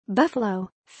Buffalo,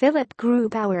 Philipp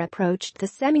Grubauer approached the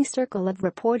semicircle of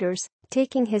reporters,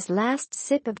 taking his last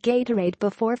sip of Gatorade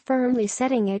before firmly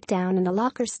setting it down in a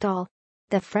locker stall.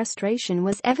 The frustration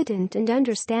was evident and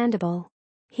understandable.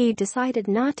 He decided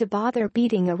not to bother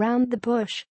beating around the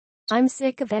bush. "I'm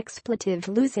sick of expletive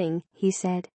losing," he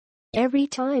said. "Every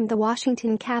time the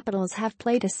Washington Capitals have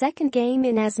played a second game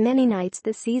in as many nights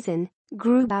this season,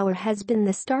 Grubauer has been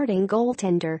the starting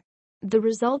goaltender. The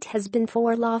result has been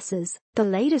 4 losses, the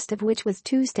latest of which was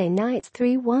Tuesday night's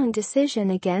 3-1 decision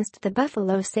against the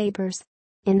Buffalo Sabres.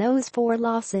 In those 4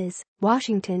 losses,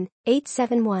 Washington,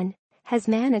 8-7-1, has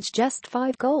managed just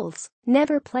 5 goals,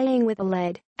 never playing with a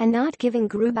lead, and not giving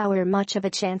Grubauer much of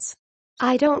a chance."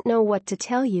 "I don't know what to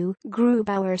tell you,"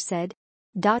 Grubauer said.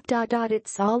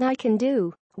 It's all I can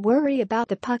do, worry about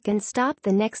the puck and stop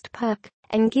the next puck,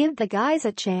 and give the guys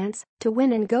a chance to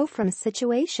win and go from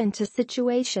situation to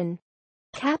situation."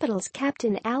 Capitals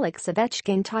captain Alex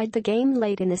Ovechkin tied the game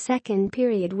late in the second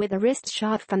period with a wrist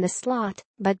shot from the slot,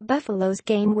 but Buffalo's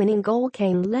game-winning goal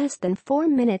came less than 4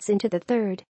 minutes into the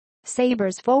third.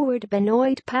 Sabres forward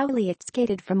Benoit Pouliot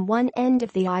skated from one end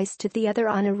of the ice to the other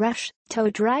on a rush,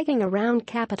 toe-dragging around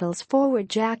Capitals forward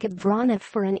Jakub Vrana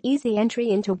for an easy entry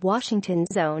into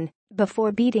Washington's zone,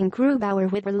 before beating Grubauer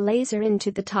with a laser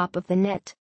into the top of the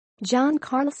net. John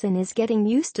Carlson is getting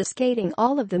used to skating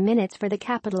all of the minutes for the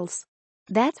Capitals.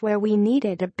 "That's where we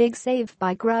needed a big save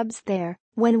by Grubs there,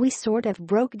 when we sort of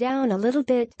broke down a little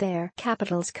bit there,"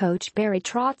 Capitals coach Barry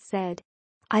Trotz said.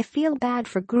 "I feel bad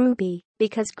for Gruby,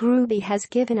 because Gruby has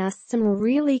given us some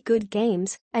really good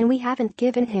games, and we haven't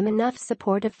given him enough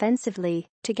support offensively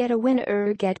to get a win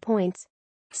or get points."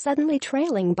 Suddenly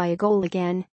trailing by a goal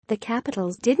again, the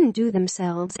Capitals didn't do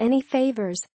themselves any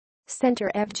favors.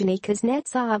 Center Evgeny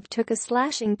Kuznetsov took a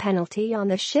slashing penalty on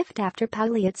the shift after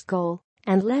Pouliot's goal,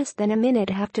 and less than a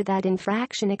minute after that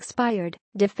infraction expired,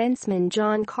 defenseman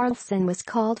John Carlson was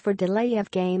called for delay of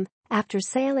game after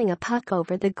sailing a puck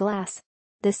over the glass.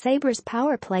 The Sabres'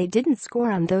 power play didn't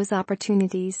score on those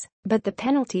opportunities, but the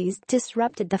penalties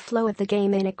disrupted the flow of the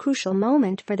game in a crucial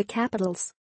moment for the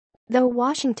Capitals. Though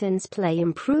Washington's play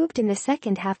improved in the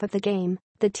second half of the game,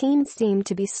 the team seemed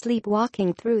to be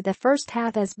sleepwalking through the first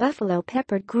half as Buffalo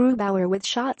peppered Grubauer with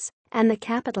shots, and the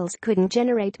Capitals couldn't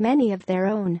generate many of their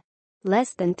own.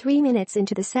 Less than 3 minutes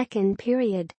into the second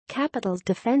period, Capitals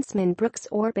defenseman Brooks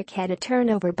Orpik had a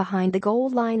turnover behind the goal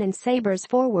line and Sabres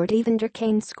forward Evander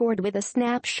Kane scored with a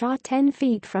snapshot 10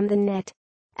 feet from the net.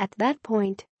 At that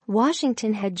point,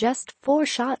 Washington had just 4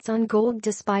 shots on goal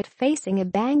despite facing a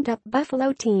banged-up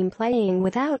Buffalo team playing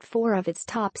without 4 of its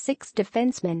top 6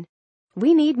 defensemen.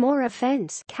 "We need more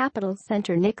offense," Capitals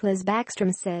center Nicklas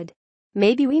Backstrom said.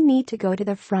 "Maybe we need to go to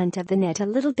the front of the net a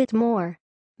little bit more.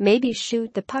 Maybe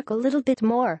shoot the puck a little bit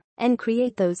more and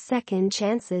create those second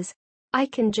chances. I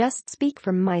can just speak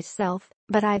for myself,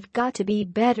 but I've got to be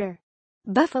better."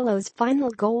 Buffalo's final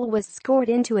goal was scored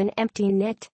into an empty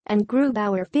net, and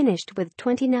Grubauer finished with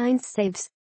 29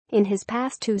 saves. In his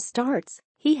past 2 starts,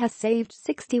 he has saved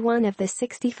 61 of the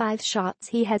 65 shots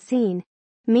he has seen.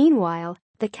 Meanwhile,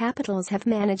 the Capitals have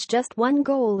managed just 1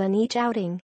 goal in each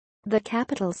outing. The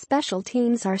Capitals' special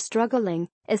teams are struggling,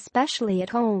 especially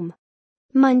at home.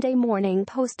 Monday Morning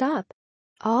Post-Up.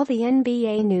 All the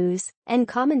NBA news and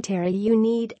commentary you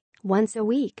need, once a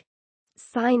week.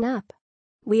 Sign up.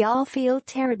 "We all feel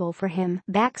terrible for him,"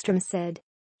 Backstrom said.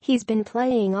 "He's been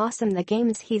playing awesome the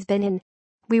games he's been in.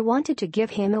 We wanted to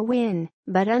give him a win,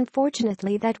 but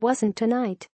unfortunately that wasn't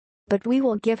tonight. But we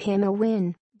will give him a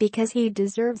win, because he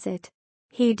deserves it.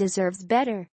 He deserves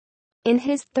better." In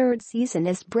his 3rd season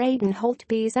as Braden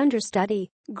Holtby's understudy,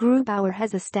 Grubauer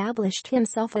has established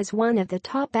himself as one of the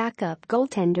top backup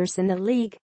goaltenders in the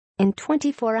league. In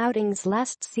 24 outings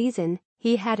last season,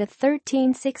 he had a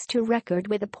 13-6-2 record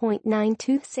with a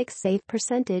 .926 save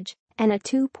percentage and a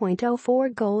 2.04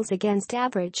 goals against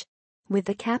average. With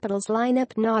the Capitals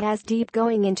lineup not as deep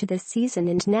going into the season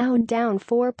and now down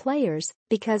 4 players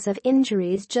because of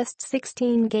injuries just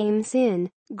 16 games in,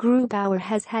 Grubauer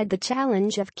has had the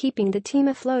challenge of keeping the team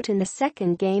afloat in the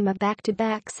second game of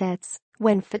back-to-back sets,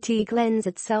 when fatigue lends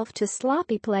itself to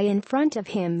sloppy play in front of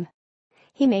him.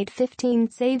 He made 15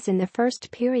 saves in the first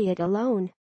period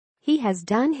alone. He has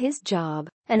done his job,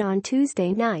 and on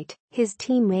Tuesday night, his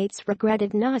teammates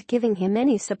regretted not giving him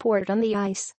any support on the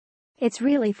ice. "It's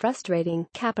really frustrating,"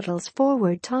 Capitals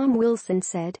forward Tom Wilson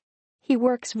said. "He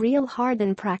works real hard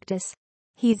in practice.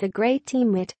 He's a great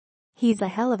teammate. He's a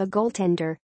hell of a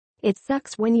goaltender. It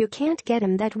sucks when you can't get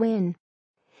him that win.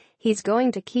 He's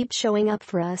going to keep showing up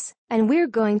for us, and we're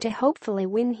going to hopefully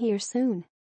win here soon."